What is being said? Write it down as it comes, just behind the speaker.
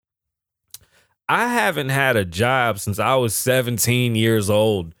I haven't had a job since I was 17 years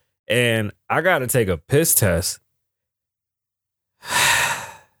old, and I got to take a piss test.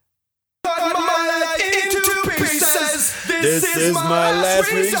 This is my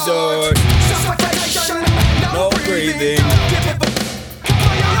last resort. No breathing.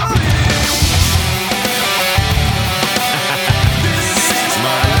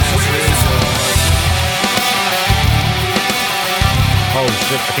 Oh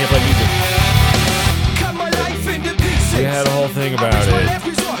shit, I can't play music. We had a whole thing about it.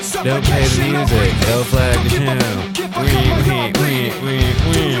 Don't play the music, they'll flag the channel.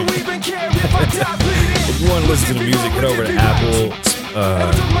 If you want to listen to the music, head over to Apple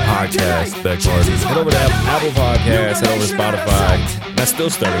Podcast. Head over to Apple Podcast, head over to Spotify. And I still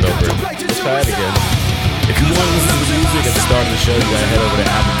started over. Let's try it again. If you want to listen to the music at the start of the show, you gotta head over to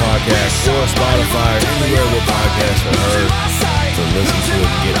Apple Podcasts or Spotify or anywhere where podcasts are heard to listen to it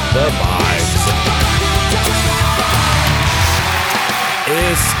and get the vibes.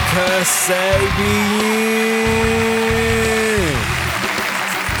 It's Kasabian.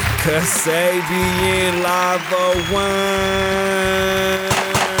 Kasabian Lavoe.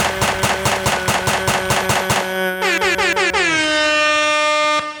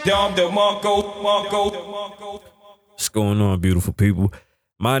 What's going on, beautiful people?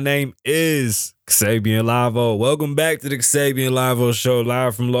 My name is Kasabian Lavoe. Welcome back to the Kasabian Lavoe Show,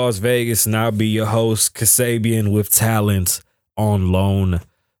 live from Las Vegas, and I'll be your host, Kasabian, with talent on loan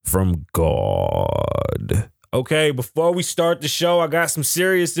from God. Okay, before we start the show, I got some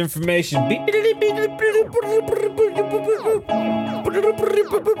serious information.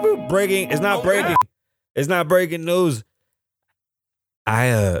 Breaking. It's not breaking. It's not breaking news.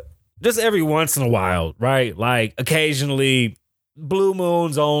 I just every once in a while, right? Like occasionally, blue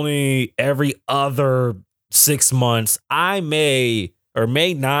moons only every other 6 months. I may or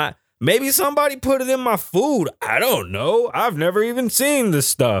may not. Maybe somebody put it in my food. I don't know. I've never even seen this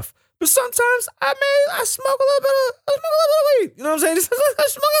stuff. But sometimes I smoke a little bit of weed. You know what I'm saying? I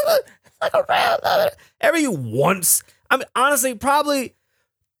smoke a little, like around every once. I mean, honestly, probably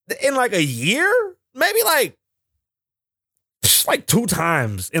in like a year, maybe like 2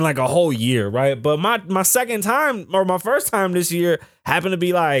 times in like a whole year, right? But my second time or my first time this year happened to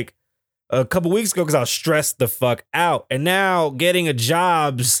be like a couple weeks ago because I was stressed the fuck out. And now getting a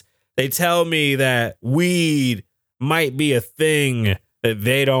jobs, they tell me that weed might be a thing that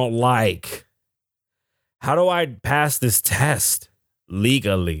they don't like. How do I pass this test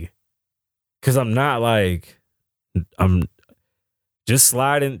legally? Because I'm not like, I'm just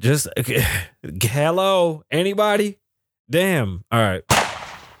sliding, just, hello, anybody? Damn. All right.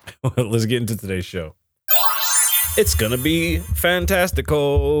 Let's get into today's show. It's gonna be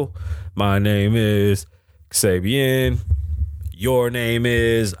fantastical. My name is Kasabian. Your name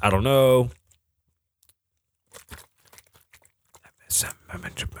is, I don't know.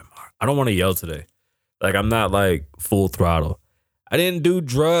 I don't want to yell today. Like, I'm not like full throttle. I didn't do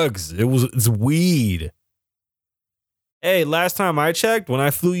drugs. It's weed. Hey, last time I checked, when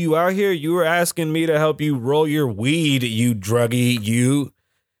I flew you out here, you were asking me to help you roll your weed, you druggie, you.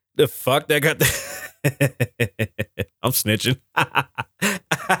 The fuck that got the... I'm snitching.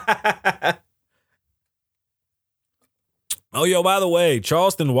 Oh, yo, by the way,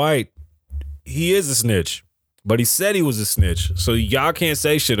 Charleston White, he is a snitch, but he said he was a snitch, so y'all can't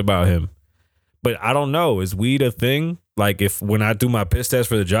say shit about him. But I don't know. Is weed a thing? Like, if when I do my piss test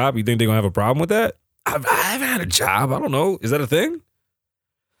for the job, you think they're going to have a problem with that? I haven't had a job. I don't know. Is that a thing?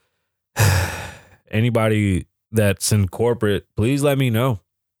 Anybody that's in corporate, please let me know.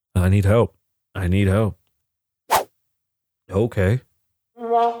 I need help. Okay.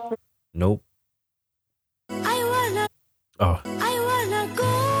 Nope.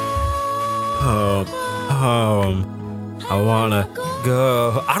 I wanna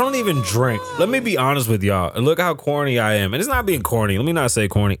go. I don't even drink. Let me be honest with y'all. And look how corny I am. And it's not being corny. Let me not say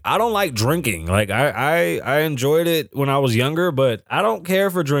corny. I don't like drinking. Like I enjoyed it when I was younger, but I don't care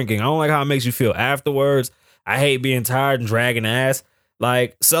for drinking. I don't like how it makes you feel afterwards. I hate being tired and dragging ass.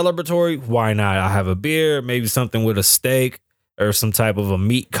 Like celebratory, why not? I'll have a beer, maybe something with a steak or some type of a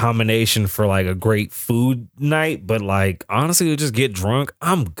meat combination for like a great food night. But like, honestly, to just get drunk,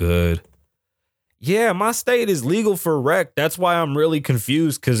 I'm good. Yeah, my state is legal for rec. That's why I'm really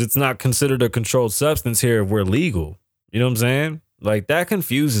confused, because it's not considered a controlled substance here if we're legal. You know what I'm saying? Like, that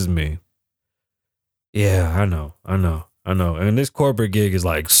confuses me. Yeah, I know. And this corporate gig is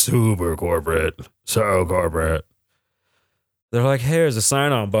like super corporate. So corporate. They're like, here's a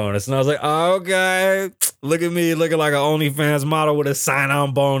sign-on bonus. And I was like, oh, okay. Look at me looking like an OnlyFans model with a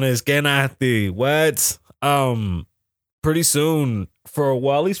sign-on bonus. Can I see? What? Pretty soon, for a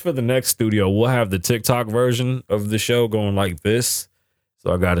while, at least for the next studio, we'll have the TikTok version of the show going like this.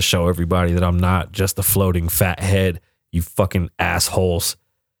 So I got to show everybody that I'm not just a floating fat head, you fucking assholes.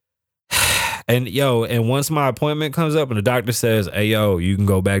 And once my appointment comes up and the doctor says, hey, yo, you can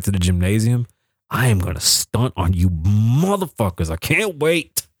go back to the gymnasium, I am going to stunt on you motherfuckers. I can't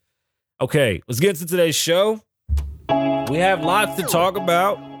wait. Okay, let's get into today's show. We have lots to talk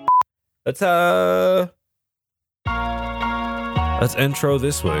about. Let's intro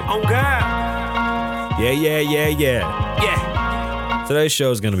this way. Oh, God. Yeah. Today's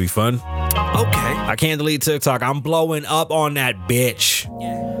show is going to be fun. Okay. I can't delete TikTok. I'm blowing up on that bitch.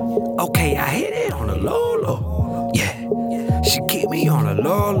 Okay, I hit it on a low. Yeah. She keep me on a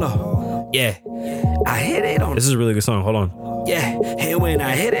low. Yeah. I hit it on. This is a really good song. Hold on. Yeah. And when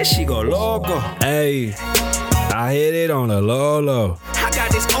I hit it, she go loco. Hey. I hit it on a low. I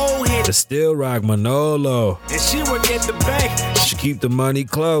got this old head To still rock Manolo. and she work at the bank. She keep the money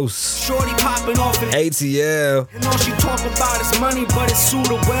close. Shorty popping off and ATL. and all she talk about is money, but it's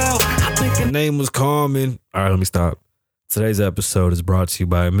suited well. I think Her name was Carmen. All right, let me stop. Today's episode is brought to you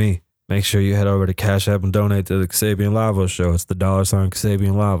by me. Make sure you head over to Cash App and donate to the Kasabian Lavoe show. It's the $sign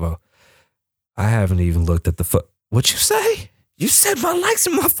Kasabian Lavoe. I haven't even looked at the What you say? You said my likes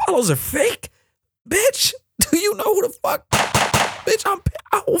and my follows are fake? Bitch, do you know who the fuck? Bitch,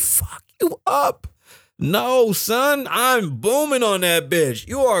 I will fuck you up. No, son, I'm booming on that bitch.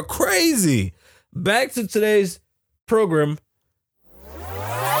 You are crazy. Back to today's program.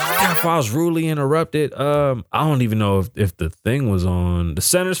 God, if I was rudely interrupted, I don't even know if the thing was on. The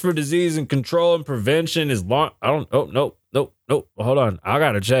Centers for Disease and Control and Prevention is long. I don't. Oh, nope. Hold on, I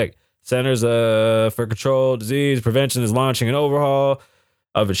gotta check. Centers for Control Disease Prevention is launching an overhaul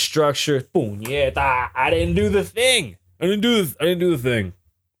of its structure. Boom, yeah, I didn't do the thing. I didn't do the thing.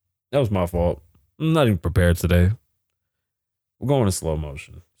 That was my fault. I'm not even prepared today. We're going in slow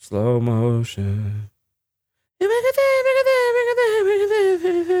motion. Slow motion.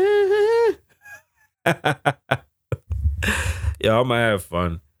 Yeah, I'm gonna have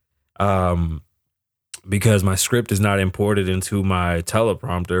fun. Because my script is not imported into my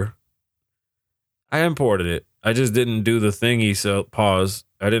teleprompter. I imported it. I just didn't do the thingy. So pause.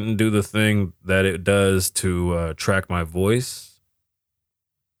 I didn't do the thing that it does to track my voice,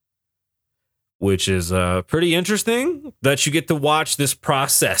 which is pretty interesting that you get to watch this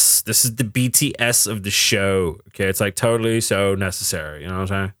process. This is the BTS of the show. Okay, it's like totally so necessary. You know what I'm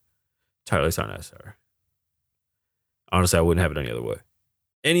saying? Totally so necessary. Honestly, I wouldn't have it any other way.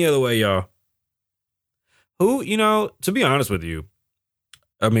 Any other way, y'all. Who, to be honest with you,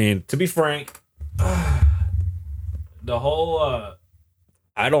 I mean, to be frank, the whole,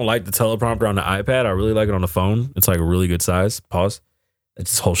 I don't like the teleprompter on the iPad. I really like it on the phone. It's like a really good size. Pause.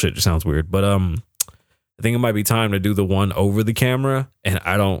 This whole shit just sounds weird. But I think it might be time to do the one over the camera. And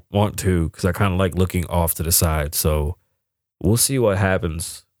I don't want to because I kind of like looking off to the side. So we'll see what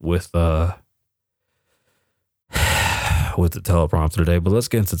happens with the teleprompter today. But let's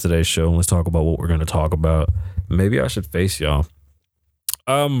get into today's show and let's talk about what we're going to talk about. Maybe I should face y'all.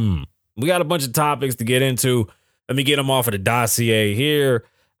 We got a bunch of topics to get into. Let me get them off of the dossier here.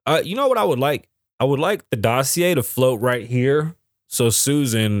 You know what I would like? I would like the dossier to float right here. So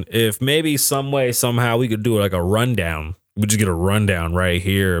Susan, if maybe some way, somehow we could do like a rundown. We just get a rundown right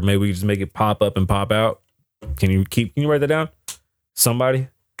here. Maybe we just make it pop up and pop out. Can you write that down? Somebody?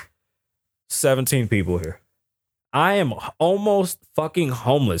 17 people here. I am almost fucking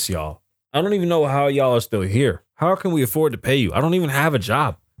homeless, y'all. I don't even know how y'all are still here. How can we afford to pay you? I don't even have a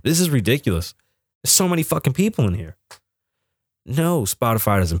job. This is ridiculous. There's so many fucking people in here. No,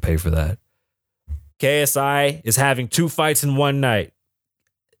 Spotify doesn't pay for that. KSI is having 2 fights in one night.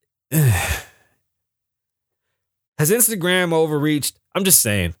 Has Instagram overreached? I'm just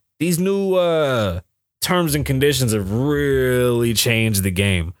saying. These new terms and conditions have really changed the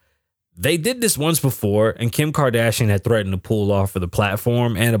game. They did this once before, and Kim Kardashian had threatened to pull off for the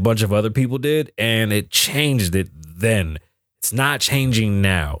platform, and a bunch of other people did, and it changed it then. It's not changing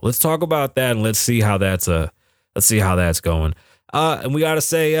now. Let's talk about that, and let's see how that's going. And we got to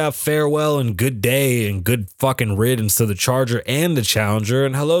say farewell and good day and good fucking riddance to the Charger and the Challenger,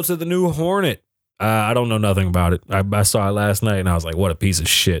 and hello to the new Hornet. I don't know nothing about it. I saw it last night, and I was like, what a piece of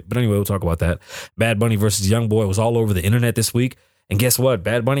shit. But anyway, we'll talk about that. Bad Bunny versus Youngboy was all over the internet this week. And guess what?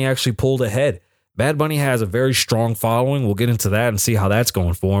 Bad Bunny actually pulled ahead. Bad Bunny has a very strong following. We'll get into that and see how that's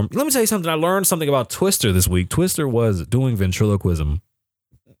going for him. Let me tell you something. I learned something about Twister this week. Twister was doing ventriloquism.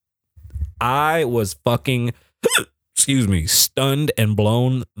 I was fucking, stunned and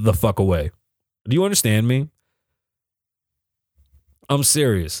blown the fuck away. Do you understand me? I'm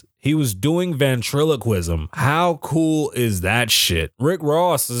serious. He was doing ventriloquism. How cool is that shit? Rick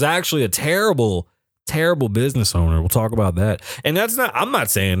Ross is actually a terrible business owner. We'll talk about that. And I'm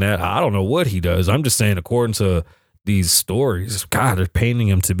not saying that. I don't know what he does. I'm just saying according to these stories, God, they're painting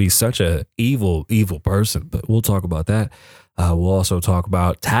him to be such a evil person. But we'll talk about that. We'll also talk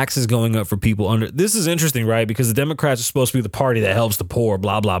about taxes going up for people under. This is interesting, right? Because the Democrats are supposed to be the party that helps the poor,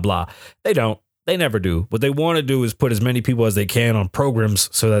 blah, blah, blah. They don't. They never do. What they want to do is put as many people as they can on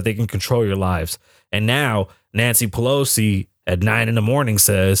programs so that they can control your lives. And now Nancy Pelosi at 9 a.m.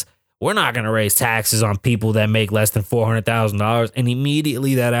 says, we're not going to raise taxes on people that make less than $400,000. And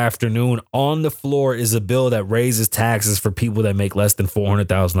immediately that afternoon on the floor is a bill that raises taxes for people that make less than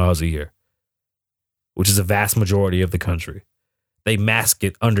 $400,000 a year, which is a vast majority of the country. They mask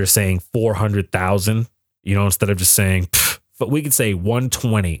it under saying 400,000, instead of just saying, but we could say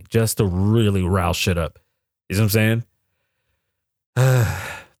 120 just to really rile shit up. You know what I'm saying?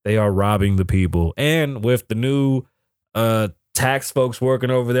 They are robbing the people. And with the new tax folks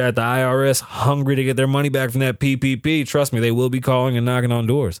working over there at the IRS, hungry to get their money back from that PPP, trust me, they will be calling and knocking on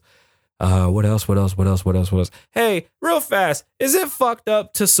doors. What else? Hey, real fast, is it fucked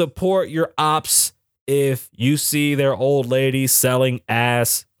up to support your ops if you see their old lady selling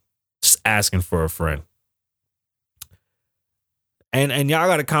ass, just asking for a friend? And y'all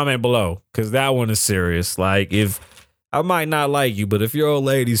got to comment below, because that one is serious. Like, if I might not like you, but if your old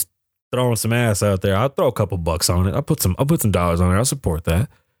lady's throwing some ass out there, I'll throw a couple bucks on it. I'll put some dollars on it. I'll support that.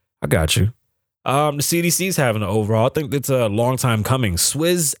 I got you. The CDC's having an overall. I think it's a long time coming.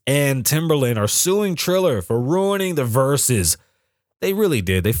 Swizz and Timberland are suing Triller for ruining the verses. They really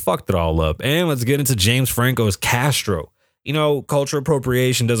did. They fucked it all up. And let's get into James Franco's Castro. Cultural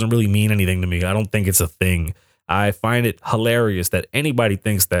appropriation doesn't really mean anything to me. I don't think it's a thing. I find it hilarious that anybody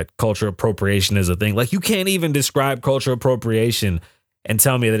thinks that cultural appropriation is a thing. Like, you can't even describe cultural appropriation and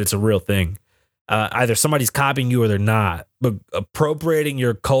tell me that it's a real thing. Either somebody's copying you or they're not. But appropriating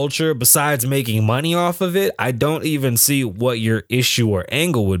your culture, besides making money off of it, I don't even see what your issue or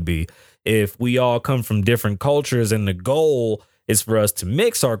angle would be. If we all come from different cultures and the goal is for us to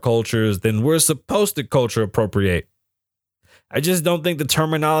mix our cultures, then we're supposed to culture appropriate. I just don't think the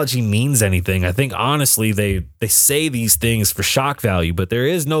terminology means anything. I think, honestly, they say these things for shock value, but there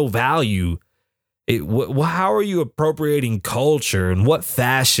is no value. How are you appropriating culture, and what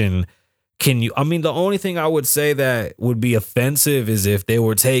fashion can you? I mean, the only thing I would say that would be offensive is if they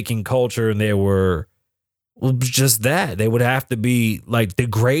were taking culture and they were just that. They would have to be like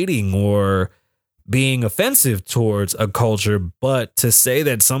degrading or being offensive towards a culture. But to say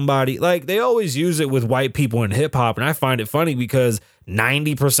that somebody, like, they always use it with white people in hip hop, and I find it funny because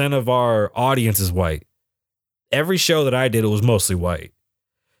 90% of our audience is white. Every show that I did, it was mostly white,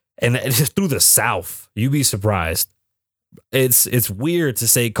 and it's just through the South. You'd be surprised. It's weird to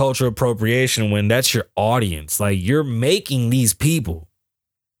say cultural appropriation when that's your audience. Like, you're making these people.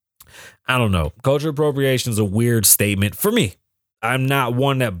 I don't know. Cultural appropriation is a weird statement for me. I'm not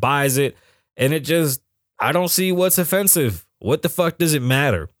one that buys it. And I don't see what's offensive. What the fuck does it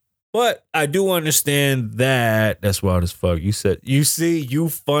matter? But I do understand that. That's wild as fuck. You see, you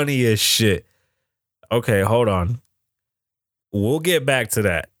funny as shit. Okay, hold on. We'll get back to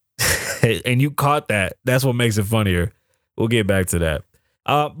that. And you caught that. That's what makes it funnier. We'll get back to that.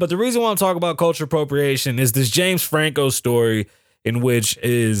 But the reason why I'm talking about cultural appropriation is this James Franco story, in which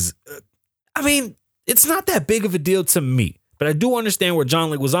is, it's not that big of a deal to me. But I do understand where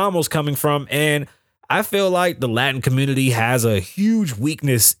John Leguizamo's coming from, and I feel like the Latin community has a huge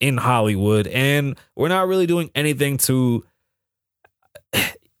weakness in Hollywood, and we're not really doing anything to...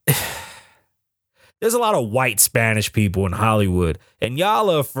 There's a lot of white Spanish people in Hollywood, and y'all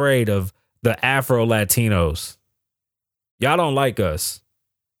are afraid of the Afro-Latinos. Y'all don't like us.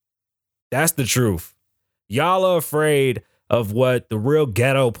 That's the truth. Y'all are afraid of what the real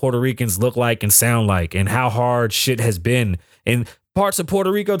ghetto Puerto Ricans look like and sound like, and how hard shit has been in parts of Puerto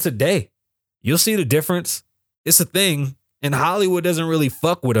Rico today. You'll see the difference. It's a thing. And Hollywood doesn't really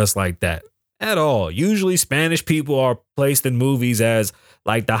fuck with us like that at all. Usually Spanish people are placed in movies as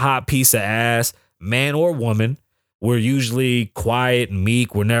like the hot piece of ass, man or woman. We're usually quiet and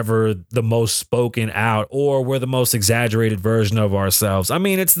meek. We're never the most spoken out, or we're the most exaggerated version of ourselves. I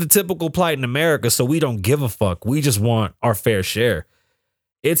mean, it's the typical plight in America, so we don't give a fuck. We just want our fair share.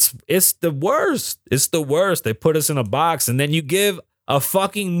 It's the worst. It's the worst. They put us in a box, and then you give a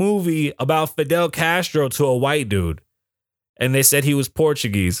fucking movie about Fidel Castro to a white dude. And they said he was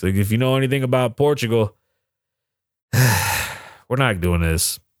Portuguese. Like, if you know anything about Portugal, we're not doing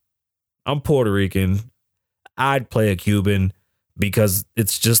this. I'm Puerto Rican. I'd play a Cuban because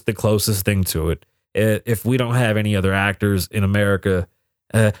it's just the closest thing to it. If we don't have any other actors in America,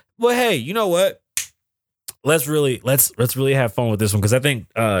 Well, hey, you know what? Let's really have fun with this one because I think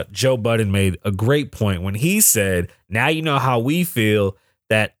Joe Budden made a great point when he said, "Now you know how we feel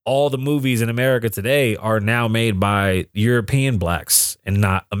that all the movies in America today are now made by European blacks and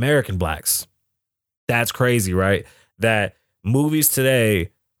not American blacks." That's crazy, right? That movies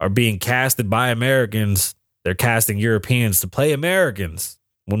today are being casted by Americans. They're casting Europeans to play Americans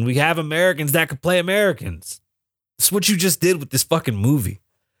when we have Americans that could play Americans. That's what you just did with this fucking movie.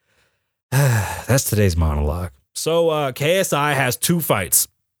 That's today's monologue. So KSI has 2 fights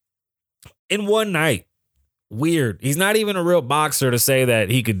in one night. Weird. He's not even a real boxer to say that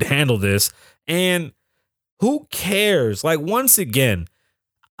he could handle this. And who cares? Like, once again,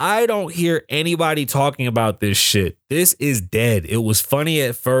 I don't hear anybody talking about this shit. This is dead. It was funny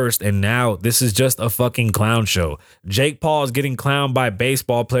at first, and now this is just a fucking clown show. Jake Paul is getting clowned by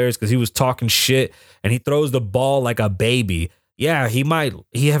baseball players because he was talking shit, and he throws the ball like a baby. Yeah,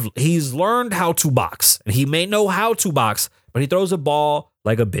 he's learned how to box, and he may know how to box, but he throws a ball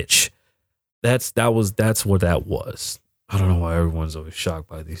like a bitch. That's what that was. I don't know why everyone's always shocked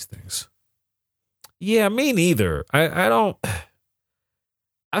by these things. Yeah, me neither. I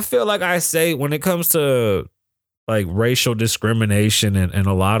feel like I say when it comes to like racial discrimination and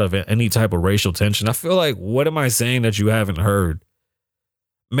a lot of any type of racial tension, I feel like, what am I saying that you haven't heard?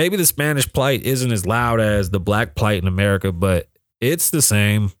 Maybe the Spanish plight isn't as loud as the black plight in America, but it's the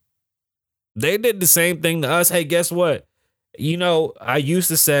same. They did the same thing to us. Hey, guess what? You know, I used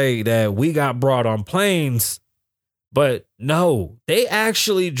to say that we got brought on planes, but no, they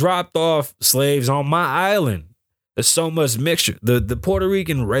actually dropped off slaves on my island. There's so much mixture. The Puerto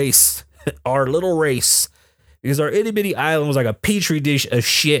Rican race, our little race, because our itty bitty island was like a petri dish of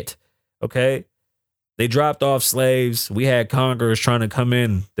shit. Okay. They dropped off slaves. We had conquerors trying to come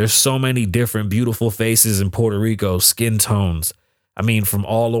in. There's so many different beautiful faces in Puerto Rico, skin tones. I mean, from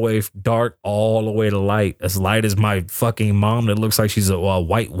all the way dark, all the way to light as my fucking mom that looks like she's a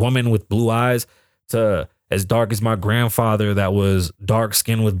white woman with blue eyes, to as dark as my grandfather that was dark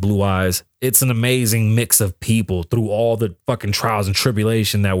skinned with blue eyes. It's an amazing mix of people through all the fucking trials and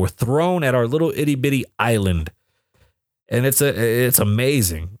tribulation that were thrown at our little itty bitty island. And it's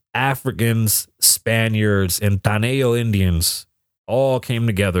amazing. Africans, Spaniards, and Tanejo Indians all came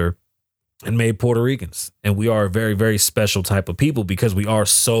together and made Puerto Ricans. And we are a very, very special type of people because we are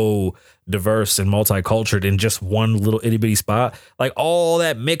so diverse and multicultural in just one little itty bitty spot. Like, all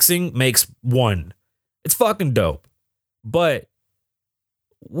that mixing makes one. It's fucking dope. But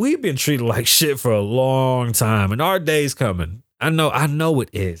we've been treated like shit for a long time, and our day's coming. I know it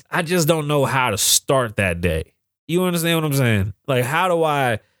is. I just don't know how to start that day. You understand what I'm saying? Like, how do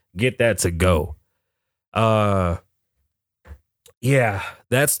I get that to go? Yeah,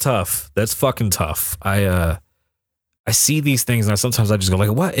 that's tough. That's fucking tough. I see these things and sometimes I just go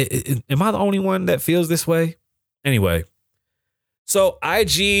like, what? Am I the only one that feels this way? Anyway, so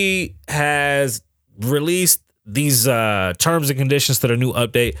IG has released these terms and conditions to their new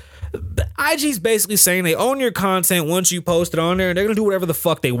update. IG's basically saying they own your content once you post it on there, and they're gonna do whatever the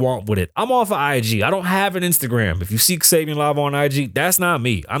fuck they want with it. I'm off of IG. I don't have an Instagram. If you see Kasabian Lavoe on IG, that's not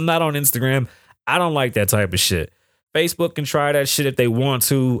me. I'm not on Instagram. I don't like that type of shit. Facebook can try that shit if they want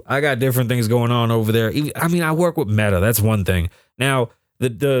to. I got different things going on over there. I mean, I work with Meta. That's one thing. Now,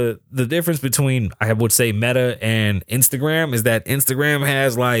 the difference between, I would say, Meta and Instagram is that Instagram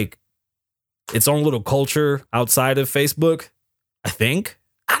has like its own little culture outside of Facebook, I think.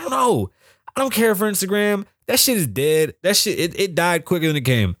 I don't know. I don't care for Instagram. That shit is dead. That shit, it died quicker than it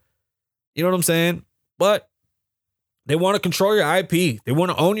came. You know what I'm saying? But they want to control your IP. They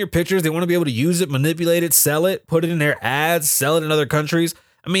want to own your pictures. They want to be able to use it, manipulate it, sell it, put it in their ads, sell it in other countries.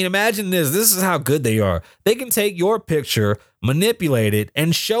 I mean, imagine this. This is how good they are. They can take your picture, manipulate it,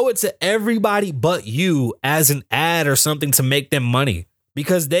 and show it to everybody but you as an ad or something to make them money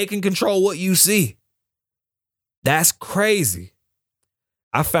because they can control what you see. That's crazy.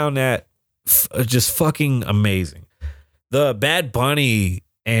 I found that just fucking amazing. The Bad Bunny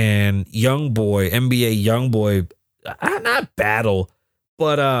and Youngboy, NBA Youngboy, not battle,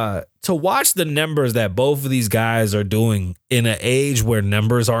 but to watch the numbers that both of these guys are doing in an age where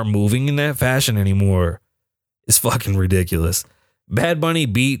numbers aren't moving in that fashion anymore is fucking ridiculous. Bad Bunny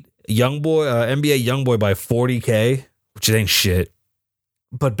beat NBA Youngboy by 40K, which ain't shit.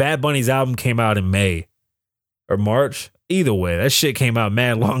 But Bad Bunny's album came out in May or March. Either way, that shit came out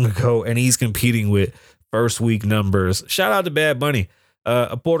mad long ago, and he's competing with first week numbers. Shout out to Bad Bunny,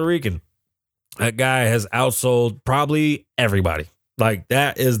 a Puerto Rican. That guy has outsold probably everybody. Like,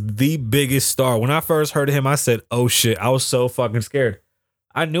 that is the biggest star. When I first heard of him, I said, oh shit, I was so fucking scared.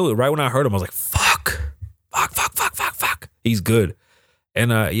 I knew it right when I heard him. I was like, fuck. He's good.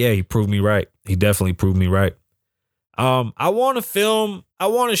 And yeah, he proved me right. He definitely proved me right. I want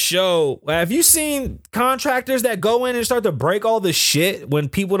to show. Have you seen contractors that go in and start to break all the shit when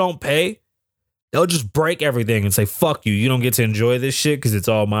people don't pay? They'll just break everything and say, fuck you. You don't get to enjoy this shit because it's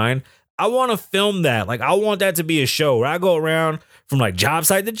all mine. I want to film that. Like, I want that to be a show where I go around from like job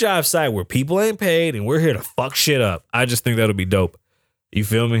site to job site where people ain't paid and we're here to fuck shit up. I just think that'll be dope. You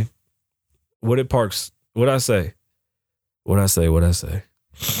feel me? What did Parks? What'd I say? What'd I say?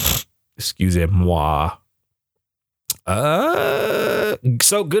 Excusez-moi.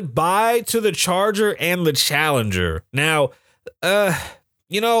 So goodbye to the Charger and the Challenger. Now, I'm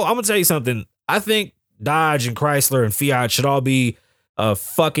gonna tell you something. I think Dodge and Chrysler and Fiat should all be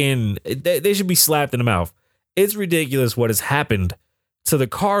they should be slapped in the mouth. It's ridiculous what has happened to the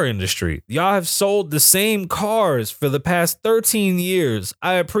car industry. Y'all have sold the same cars for the past 13 years.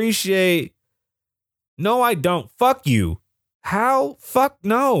 I appreciate. No, I don't. Fuck you. How? Fuck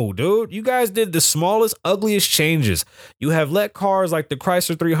no, dude. You guys did the smallest, ugliest changes. You have let cars like the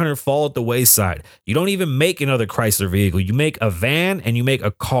Chrysler 300 fall at the wayside. You don't even make another Chrysler vehicle. You make a van and you make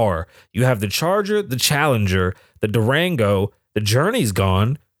a car. You have the Charger, the Challenger, the Durango. The Journey's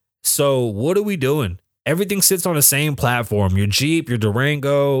gone. So what are we doing? Everything sits on the same platform. Your Jeep, your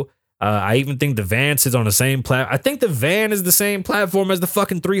Durango. I even think the van sits on the same platform. I think the van is the same platform as the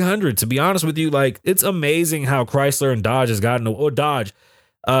fucking 300. To be honest with you, like, it's amazing how Chrysler and Dodge has gotten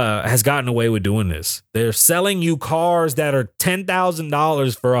away with doing this. They're selling you cars that are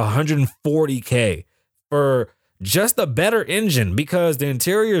 $10,000 for $140K for just a better engine because the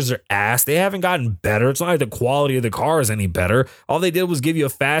interiors are ass. They haven't gotten better. It's not like the quality of the car is any better. All they did was give you a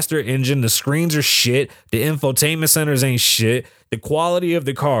faster engine. The screens are shit. The infotainment centers ain't shit. The quality of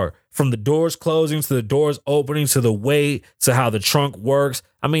the car, from the doors closing to the doors opening to the weight to how the trunk works.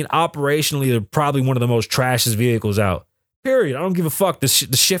 I mean, operationally, they're probably one of the most trashiest vehicles out. Period. I don't give a fuck. The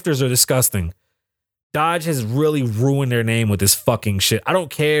shifters are disgusting. Dodge has really ruined their name with this fucking shit. I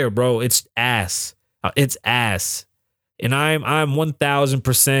don't care, bro. It's ass. It's ass. And I'm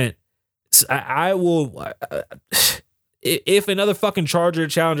 1000%. I will. If another fucking Charger or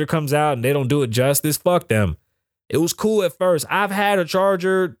Challenger comes out and they don't do it justice, fuck them. It was cool at first. I've had a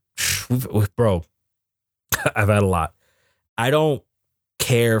Charger, bro. I've had a lot. I don't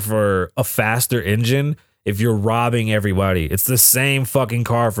care for a faster engine if you're robbing everybody. It's the same fucking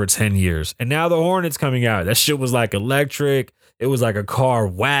car for 10 years. And now the Hornet's coming out. That shit was like electric. It was like a car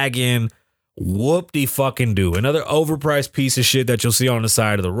wagon. Whoop-de-fucking-do. Another overpriced piece of shit that you'll see on the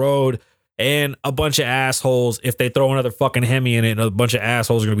side of the road. And a bunch of assholes, if they throw another fucking Hemi in it, a bunch of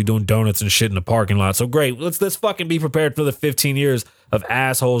assholes are going to be doing donuts and shit in the parking lot. So great. Let's fucking be prepared for the 15 years of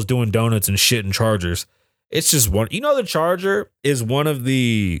assholes doing donuts and shit in Chargers. It's just one. The Charger is one of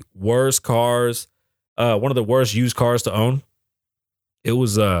the worst cars, one of the worst used cars to own. It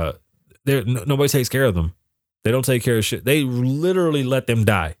was, nobody takes care of them. They don't take care of shit. They literally let them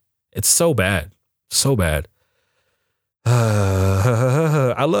die. It's so bad. So bad.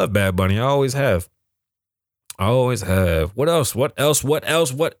 I love Bad Bunny. I always have. What else? All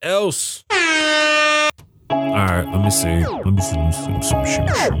right, let me see.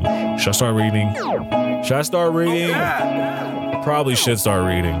 Should I start reading? Probably should start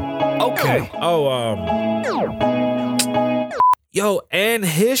reading. Okay. Yo, Anne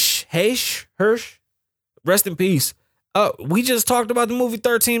Hirsch, rest in peace. We just talked about the movie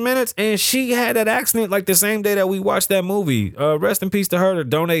 13 Minutes, and she had that accident like the same day that we watched that movie. Rest in peace to her, to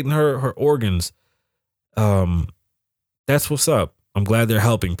donating her organs. That's what's up. I'm glad they're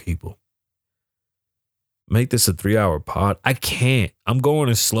helping people. Make this a 3-hour pod. I can't. I'm going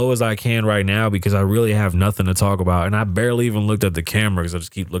as slow as I can right now because I really have nothing to talk about, and I barely even looked at the camera because I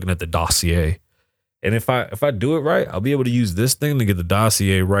just keep looking at the dossier. And if I do it right, I'll be able to use this thing to get the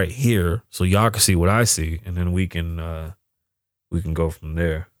dossier right here so y'all can see what I see, and then we can go from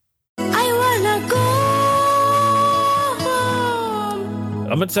there. I wanna go home.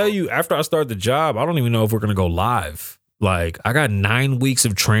 I'm gonna tell you, after I start the job, I don't even know if we're gonna go live. Like, I got 9 weeks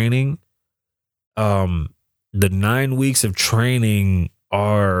of training. The 9 weeks of training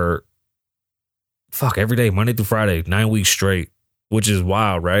are every day, Monday through Friday, 9 weeks straight, which is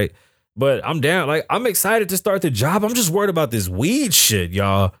wild, right? But I'm down. Like, I'm excited to start the job. I'm just worried about this weed shit,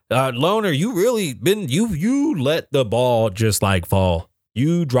 y'all. Loner, you really you let the ball just like fall.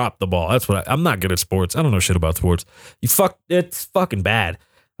 You dropped the ball. That's what I'm not good at sports. I don't know shit about sports. It's fucking bad.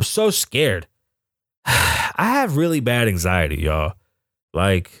 I'm so scared. I have really bad anxiety, y'all.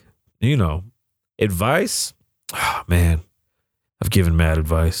 Like, advice. Oh, man, I've given mad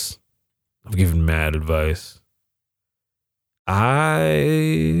advice.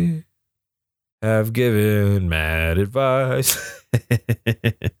 I have given mad advice.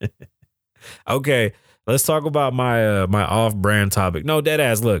 Okay, let's talk about my my off-brand topic. No, dead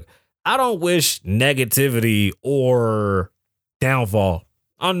ass. Look, I don't wish negativity or downfall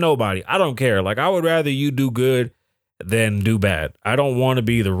on nobody. I don't care. Like, I would rather you do good than do bad. I don't want to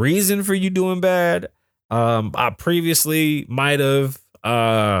be the reason for you doing bad. I previously might have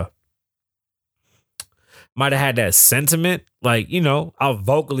had that sentiment. Like, you know, I'll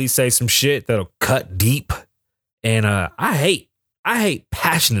vocally say some shit that'll cut deep. And I hate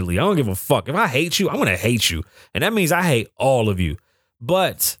passionately. I don't give a fuck. If I hate you, I'm going to hate you. And that means I hate all of you.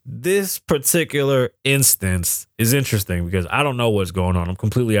 But this particular instance is interesting because I don't know what's going on. I'm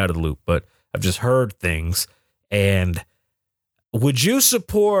completely out of the loop, but I've just heard things. And would you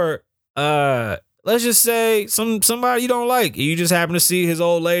support, let's just say somebody you don't like? You just happen to see his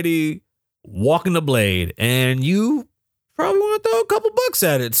old lady walking the blade and you probably want to throw a couple bucks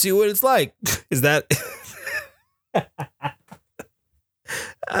at it, see what it's like. Is that...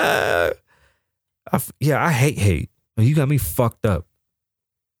 I hate. You got me fucked up.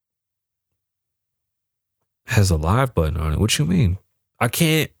 Has a live button on it. What you mean? I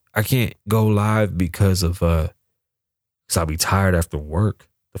can't go live because I'll be tired after work.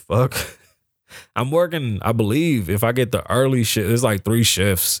 The fuck? I'm working, I believe, if I get the early shift, there's like 3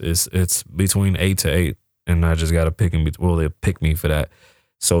 shifts. It's between 8 to 8. And I just gotta pick they'll pick me for that.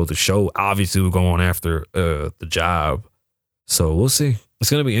 So the show obviously will go on after the job. So we'll see. It's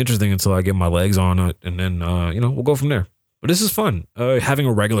going to be interesting until I get my legs on it. And then, we'll go from there. But this is fun. Having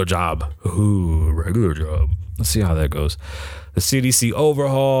a regular job. Ooh, regular job. Let's see how that goes. The CDC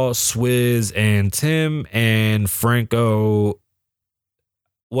overhaul, Swizz and Tim and Franco.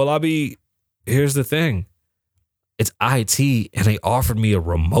 Well, here's the thing. It's IT and they offered me a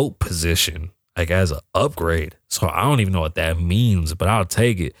remote position, like as an upgrade. So I don't even know what that means, but I'll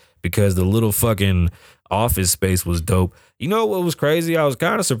take it because the little fucking office space was dope. You know what was crazy? I was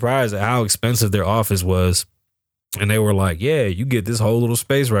kind of surprised at how expensive their office was. And they were like, yeah, you get this whole little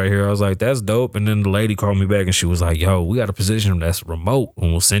space right here. I was like, that's dope. And then the lady called me back and she was like, yo, we got a position that's remote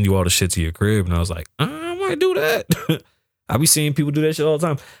and we'll send you all the shit to your crib. And I was like, I might do that. I be seeing people do that shit all the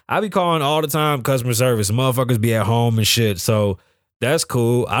time. I be calling all the time customer service. Motherfuckers be at home and shit. So that's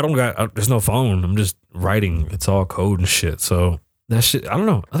cool. There's no phone. I'm just writing. It's all code and shit. So that shit, I don't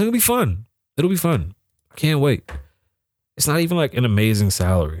know. I think it'll be fun. It'll be fun. I can't wait. It's not even like an amazing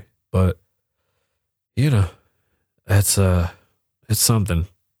salary, but it's something.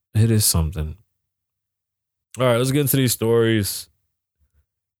 It is something. All right, let's get into these stories.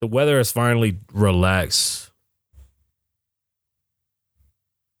 The weather has finally relaxed.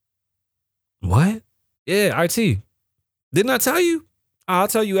 What? Yeah, IT. Didn't I tell you? I'll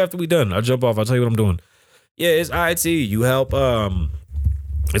tell you after we done. I'll jump off. I'll tell you what I'm doing. Yeah, it's IT. You help,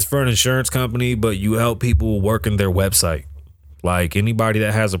 it's for an insurance company, but you help people working their website. Like anybody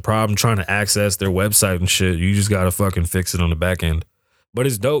that has a problem trying to access their website and shit, you just got to fucking fix it on the back end. But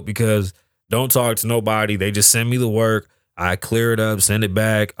it's dope because don't talk to nobody. They just send me the work. I clear it up, send it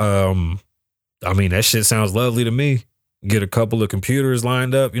back. That shit sounds lovely to me. Get a couple of computers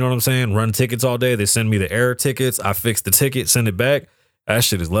lined up, you know what I'm saying? Run tickets all day. They send me the error tickets. I fix the ticket, send it back. That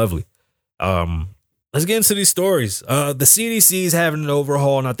shit is lovely. Let's get into these stories. The CDC is having an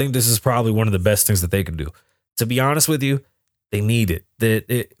overhaul, and I think this is probably one of the best things that they could do. To be honest with you, they need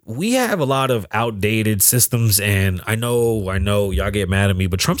it. We have a lot of outdated systems, and I know y'all get mad at me,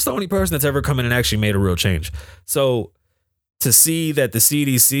 but Trump's the only person that's ever come in and actually made a real change. So to see that the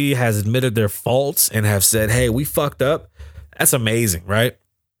CDC has admitted their faults and have said, hey, we fucked up, that's amazing, right?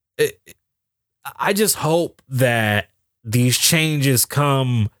 I just hope that these changes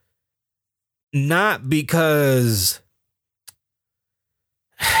come not because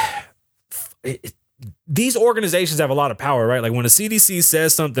these organizations have a lot of power, right? Like when the CDC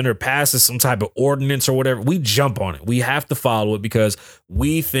says something or passes some type of ordinance or whatever, we jump on it. We have to follow it because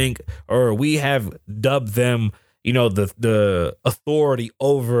we think, or we have dubbed them, the authority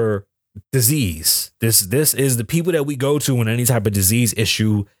over disease. This is the people that we go to when any type of disease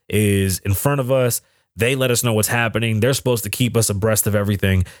issue is in front of us. They let us know what's happening. They're supposed to keep us abreast of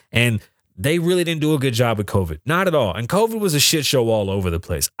everything. And they really didn't do a good job with COVID. Not at all. And COVID was a shit show all over the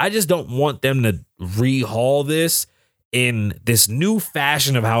place. I just don't want them to rehaul this in this new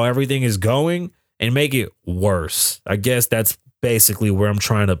fashion of how everything is going and make it worse. I guess that's basically where I'm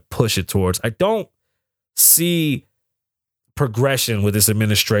trying to push it towards. I don't see progression with this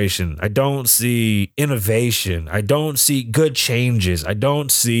administration. I don't see innovation. I don't see good changes. I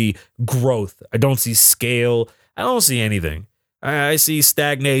don't see growth. I don't see scale. I don't see anything. I see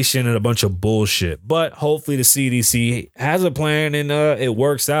stagnation and a bunch of bullshit. But hopefully the CDC has a plan and it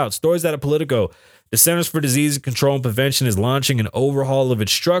works out. Stories out of Politico. The Centers for Disease Control and Prevention is launching an overhaul of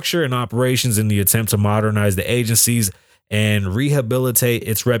its structure and operations in the attempt to modernize the agencies and rehabilitate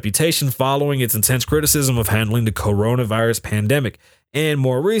its reputation following its intense criticism of handling the coronavirus pandemic. And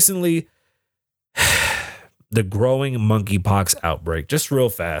more recently, the growing monkeypox outbreak. Just real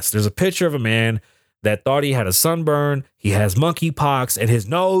fast. There's a picture of a man that thought he had a sunburn. He has monkeypox and his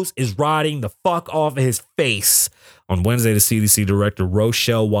nose is rotting the fuck off of his face. On Wednesday, the CDC director,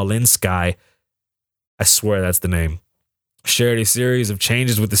 Rochelle Walensky, I swear that's the name, shared a series of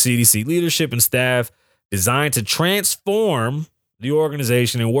changes with the CDC leadership and staff designed to transform the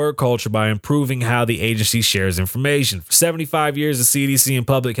organization and work culture by improving how the agency shares information. For 75 years, the CDC and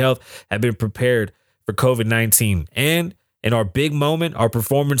public health have been prepared for COVID-19. And in our big moment, our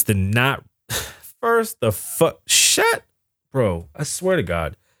performance did not... First, the fuck... Shut... Bro, I swear to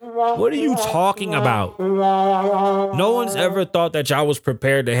God. What are you talking about? No one's ever thought that y'all was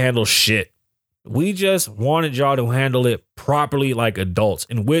prepared to handle shit. We just wanted y'all to handle it properly like adults,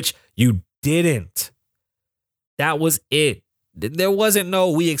 in which you didn't. That was it. There wasn't no,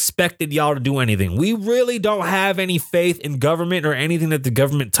 we expected y'all to do anything. We really don't have any faith in government or anything that the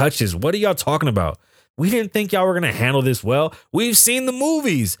government touches. What are y'all talking about? We didn't think y'all were going to handle this well. We've seen the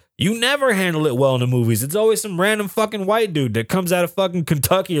movies. You never handle it well in the movies. It's always some random fucking white dude that comes out of fucking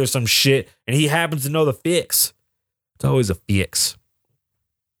Kentucky or some shit and he happens to know the fix. It's always a fix.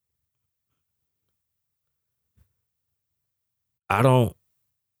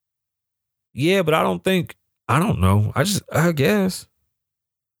 Yeah, but I don't know. I guess.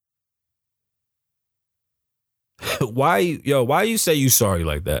 Why you say you sorry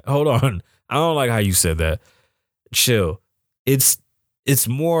like that? Hold on. I don't like how you said that. Chill. It's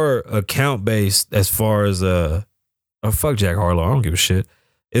more account based as far as fuck Jack Harlow. I don't give a shit.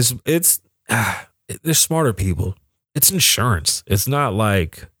 They're smarter people. It's insurance. It's not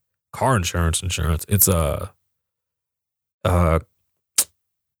like car insurance. It's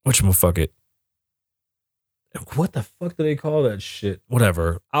whatchamacallit. What the fuck do they call that shit?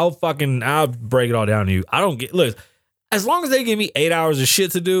 Whatever. I'll break it all down to you. Look, as long as they give me 8 hours of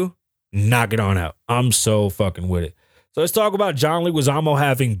shit to do, knock it on out. I'm so fucking with it. So let's talk about John Leguizamo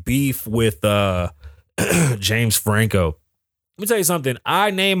having beef with James Franco. Let me tell you something. I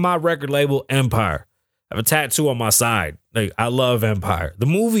named my record label Empire. I have a tattoo on my side. Like, I love Empire. The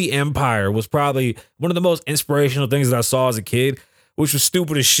movie Empire was probably one of the most inspirational things that I saw as a kid, which was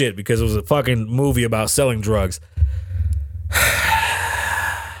stupid as shit because it was a fucking movie about selling drugs.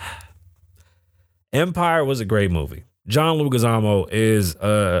 Empire was a great movie. John Leguizamo is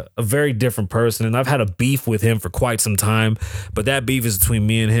a very different person, and I've had a beef with him for quite some time, but that beef is between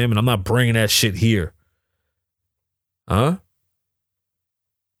me and him, and I'm not bringing that shit here. Huh?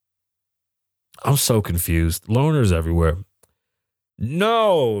 I'm so confused. Loners everywhere.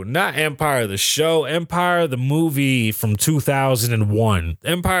 No, not Empire the show. Empire the movie from 2001.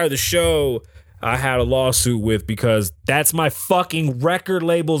 Empire the show I had a lawsuit with because that's my fucking record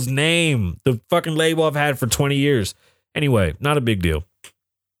label's name. The fucking label I've had for 20 years. Anyway, not a big deal.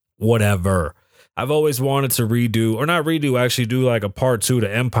 Whatever. I've always wanted to actually do like a part 2 to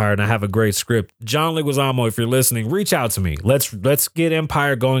Empire, and I have a great script. John Leguizamo, if you're listening, reach out to me. Let's get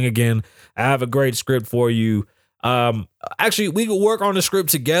Empire going again. I have a great script for you. Actually, we could work on the script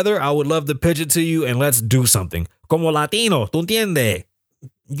together. I would love to pitch it to you, and let's do something. Como Latino, ¿tú entiendes?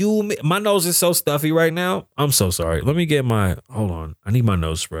 My nose is so stuffy right now. I'm so sorry. Let me get hold on. I need my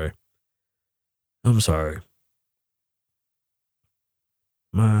nose spray. I'm sorry.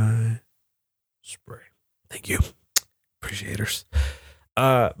 My spray. Thank you. Appreciators.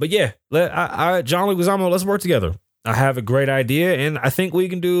 But yeah, John Leguizamo, let's work together. I have a great idea, and I think we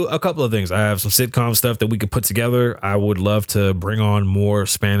can do a couple of things. I have some sitcom stuff that we could put together. I would love to bring on more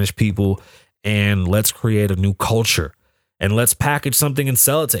Spanish people, and let's create a new culture. And let's package something and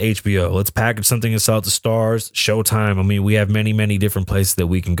sell it to HBO. Let's package something and sell it to Stars, Showtime. I mean, we have many, many different places that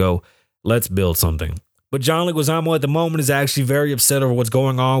we can go. Let's build something. But John Leguizamo at the moment is actually very upset over what's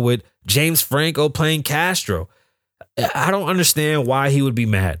going on with James Franco playing Castro. I don't understand why he would be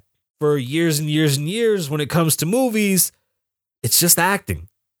mad. For years and years and years, when it comes to movies, it's just acting.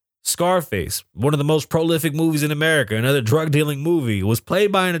 Scarface, one of the most prolific movies in America, another drug dealing movie, was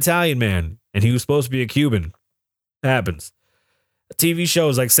played by an Italian man, and he was supposed to be a Cuban. It happens. TV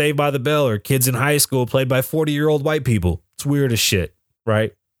shows like Saved by the Bell or Kids in High School played by 40-year-old white people. It's weird as shit,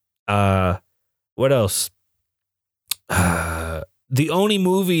 right? What else? The only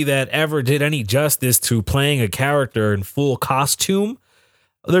movie that ever did any justice to playing a character in full costume,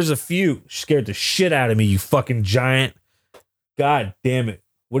 there's a few. Scared the shit out of me, you fucking giant. God damn it.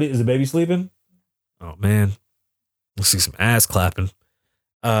 Is the baby sleeping? Oh man. Let's see some ass clapping.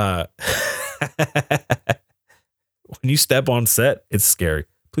 When you step on set, it's scary.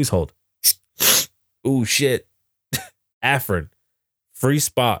 Please hold. Ooh, shit. Afrin. Free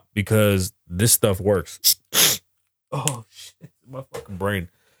spot because this stuff works. Oh, shit. My fucking brain.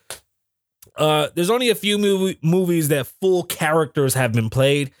 There's only a few movies that full characters have been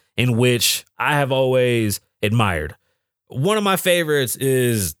played in which I have always admired. One of my favorites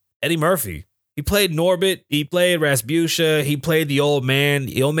is Eddie Murphy. He played Norbit. He played Rasputia. He played the old man.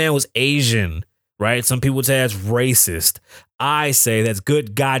 The old man was Asian, right? Some people would say that's racist. I say that's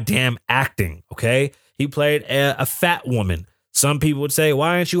good goddamn acting, okay? He played a fat woman. Some people would say,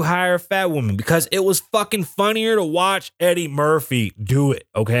 why didn't you hire a fat woman? Because it was fucking funnier to watch Eddie Murphy do it,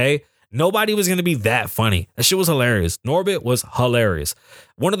 okay? Nobody was going to be that funny. That shit was hilarious. Norbit was hilarious.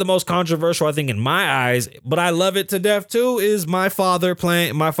 One of the most controversial, I think, in my eyes, but I love it to death too, is my father,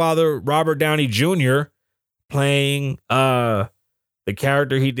 Robert Downey Jr., playing the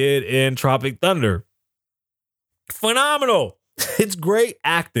character he did in Tropic Thunder. Phenomenal. It's great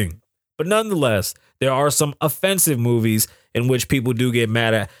acting. But nonetheless, there are some offensive movies in which people do get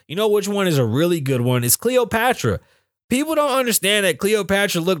mad at. You know which one is a really good one? It's Cleopatra. People don't understand that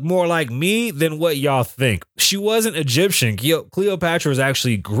Cleopatra looked more like me than what y'all think. She wasn't Egyptian. Cleopatra was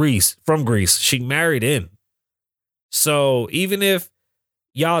actually from Greece. She married in. So even if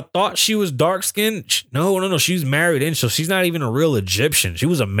y'all thought she was dark-skinned, no, she was married in. So she's not even a real Egyptian. She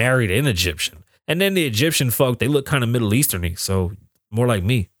was a married in Egyptian. And then the Egyptian folk, they look kind of Middle Eastern-y, so more like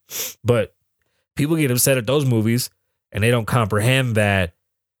me. But people get upset at those movies and they don't comprehend that,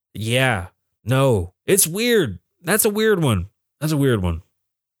 yeah, no, it's weird. That's a weird one.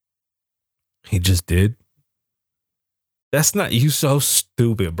 He just did. That's not, you so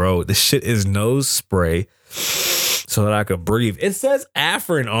stupid, bro. This shit is nose spray so that I could breathe. It says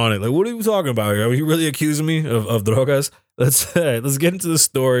Afrin on it. Like, what are you talking about? Are you really accusing me of drogas? Let's get into the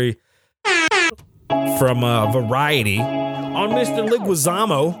story from Variety on Mr.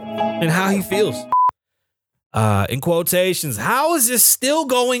 Leguizamo and how he feels. In quotations, how is this still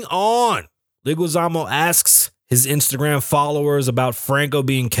going on? Leguizamo asks his Instagram followers about Franco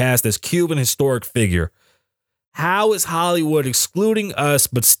being cast as Cuban historic figure. How is Hollywood excluding us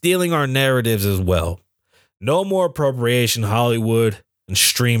but stealing our narratives as well? No more appropriation, Hollywood and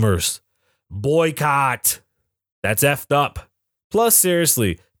streamers. Boycott. That's effed up. Plus,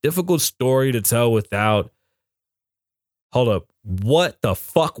 seriously, difficult story to tell without... Hold up. What the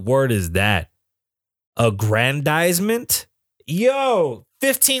fuck word is that? Aggrandizement? Yo,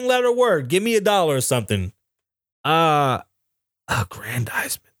 15-letter word. Give me $1 or something. Aggrandizement.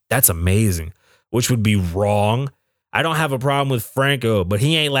 That's amazing. Which would be wrong. I don't have a problem with Franco, but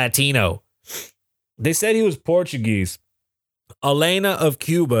he ain't Latino. They said he was Portuguese. Elena of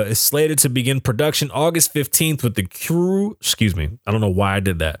Cuba is slated to begin production August 15th with the crew. Excuse me. I don't know why I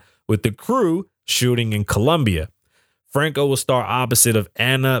did that. With the crew shooting in Colombia. Franco will star opposite of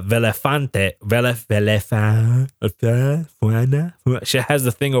Ana Velefante. She has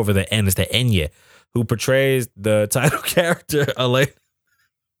the thing over the N. It's the Enya, who portrays the title character, Elena.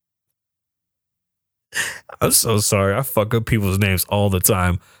 I'm so sorry. I fuck up people's names all the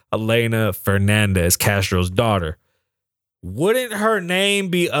time. Elena Fernandez, Castro's daughter. Wouldn't her name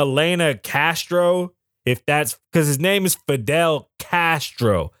be Elena Castro? If that's because his name is Fidel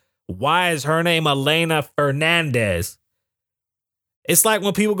Castro. Why is her name Elena Fernandez? It's like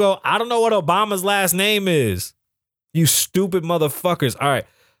when people go, I don't know what Obama's last name is. You stupid motherfuckers. All right.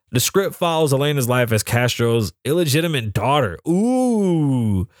 The script follows Elena's life as Castro's illegitimate daughter.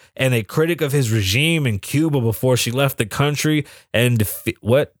 Ooh. And a critic of his regime in Cuba before she left the country and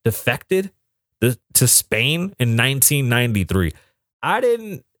defected to Spain in 1993.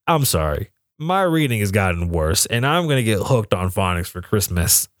 I'm sorry. My reading has gotten worse and I'm going to get hooked on phonics for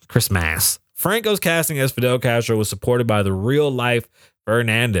Christmas. Franco's casting as Fidel Castro was supported by the real life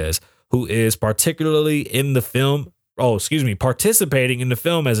Fernandez, who is participating in the film as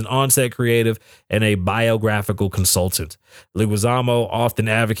an on-set creative and a biographical consultant. Leguizamo often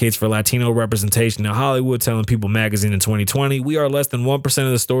advocates for Latino representation in Hollywood, telling People magazine in 2020, we are less than 1%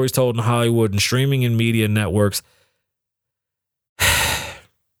 of the stories told in Hollywood and streaming and media networks.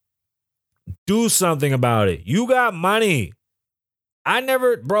 Do something about it. You got money.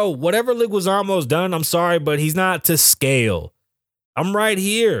 Whatever Leguizamo's done, I'm sorry, but he's not to scale. I'm right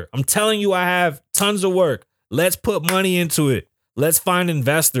here. I'm telling you, I have tons of work. Let's put money into it. Let's find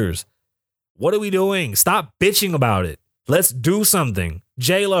investors. What are we doing? Stop bitching about it. Let's do something.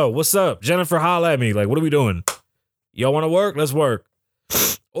 J-Lo, what's up? Jennifer, holla at me. Like, what are we doing? Y'all want to work? Let's work.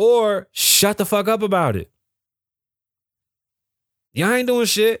 Or shut the fuck up about it. Y'all ain't doing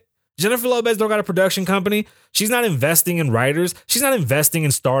shit. Jennifer Lopez don't got a production company. She's not investing in writers. She's not investing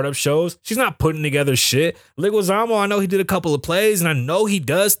in startup shows. She's not putting together shit. Leguizamo, I know he did a couple of plays, and I know he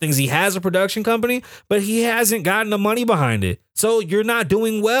does things. He has a production company, but he hasn't gotten the money behind it. So you're not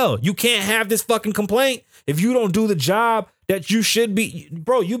doing well. You can't have this fucking complaint if you don't do the job that you should be.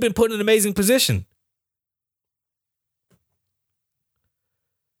 Bro, you've been put in an amazing position.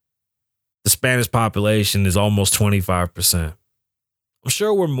 The Spanish population is almost 25%. I'm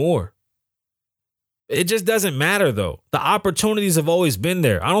sure we're more. It just doesn't matter, though. The opportunities have always been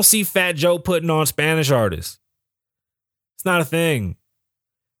there. I don't see Fat Joe putting on Spanish artists. It's not a thing.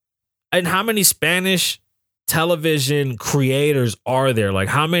 And how many Spanish television creators are there? Like,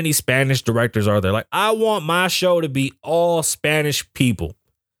 how many Spanish directors are there? Like, I want my show to be all Spanish people.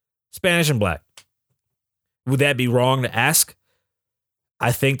 Spanish and black. Would that be wrong to ask?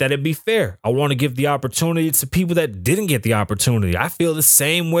 I think that it'd be fair. I want to give the opportunity to people that didn't get the opportunity. I feel the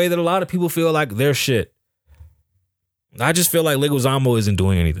same way that a lot of people feel like their shit. I just feel like Leguizamo isn't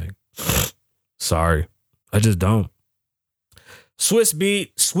doing anything. Sorry. I just don't. Swizz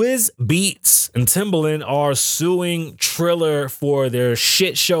Beatz and Timbaland are suing Triller for their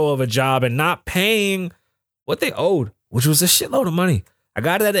shit show of a job and not paying what they owed, which was a shitload of money. I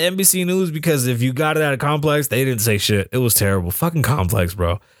got it at NBC News because if you got it at a Complex, they didn't say shit. It was terrible. Fucking Complex,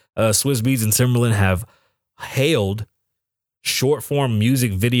 bro. Swizz Beatz and Timbaland have hailed short-form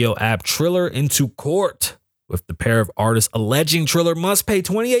music video app Triller into court with the pair of artists alleging Triller must pay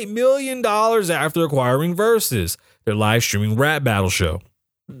 $28 million after acquiring Versus, their live streaming rap battle show.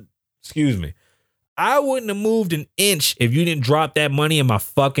 Excuse me. I wouldn't have moved an inch if you didn't drop that money in my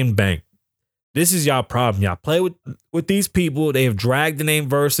fucking bank. This is y'all problem. Y'all play with these people. They have dragged the name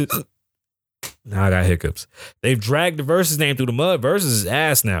Versus. Now I got hiccups. They've dragged the Versus name through the mud. Versus is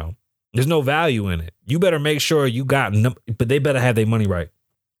ass now. There's no value in it. You better make sure you got, but they better have their money right.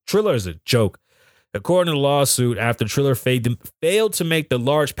 Triller is a joke. According to the lawsuit, after Triller failed to make the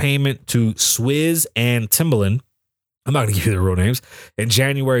large payment to Swizz and Timbaland, I'm not going to give you their real names. In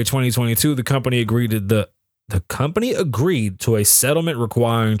January 2022, the company agreed to a settlement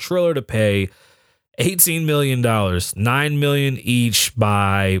requiring Triller to pay $18 million, $9 million each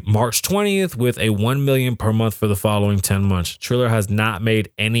by March 20th, with a $1 million per month for the following 10 months. Triller has not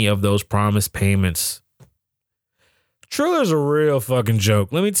made any of those promised payments. Triller's a real fucking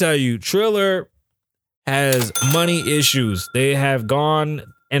joke. Let me tell you, Triller has money issues. They have gone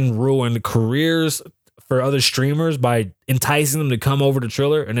and ruined careers for other streamers by enticing them to come over to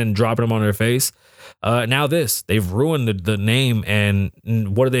Triller and then dropping them on their face. Now they've ruined the name, and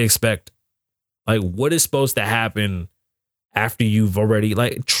what do they expect? Like, what is supposed to happen after you've already,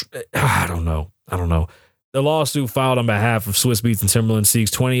 I don't know. The lawsuit filed on behalf of Swizz Beatz and Timbaland seeks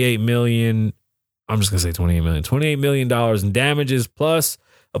 $28 million. I'm just going to say $28 million. $28 million in damages plus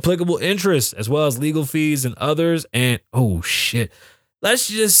applicable interest, as well as legal fees and others. And, oh, shit. Let's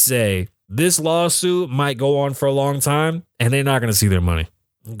just say this lawsuit might go on for a long time, and they're not going to see their money.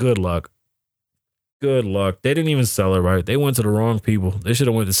 Good luck. Good luck. They didn't even sell it right. They went to the wrong people. They should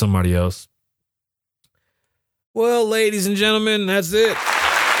have went to somebody else. Well, ladies and gentlemen, that's it.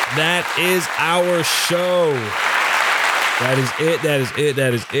 That is our show. That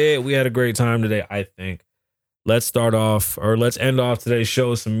is it. We had a great time today, I think. Let's end off today's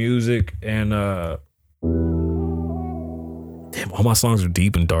show with some music. And damn, all my songs are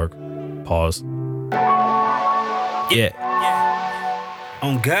deep and dark. Pause. Yeah.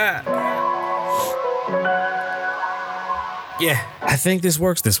 On God. Yeah. I think this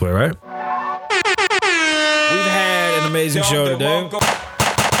works this way, right? We've had an amazing show today.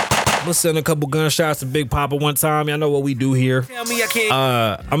 Let's send a couple gunshots to Big Papa one time. Y'all know what we do here.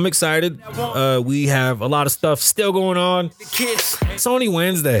 I'm excited. We have a lot of stuff still going on. It's only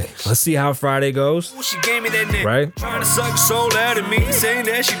Wednesday. Let's see how Friday goes. Right? Trying to suck soul out of me, saying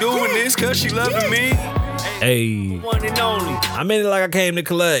that she doing this because she loving me. Hey, I'm in it like I came to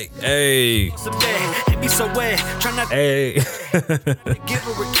collect. Hey. Hey.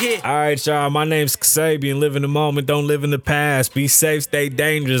 All right, y'all. My name's Kasabian. Live in the moment. Don't live in the past. Be safe. Stay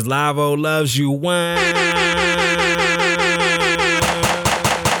dangerous. Lavoe loves you.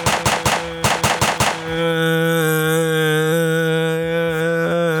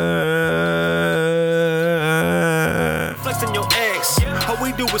 Flexing your ex. All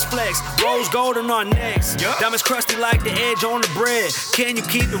we do is flex. Rose gold on our necks. Diamonds crusty like the edge on the bread. Can you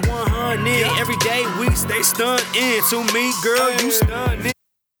keep it 100? Every day we stay stuntin'. To me, girl, you stunnin'.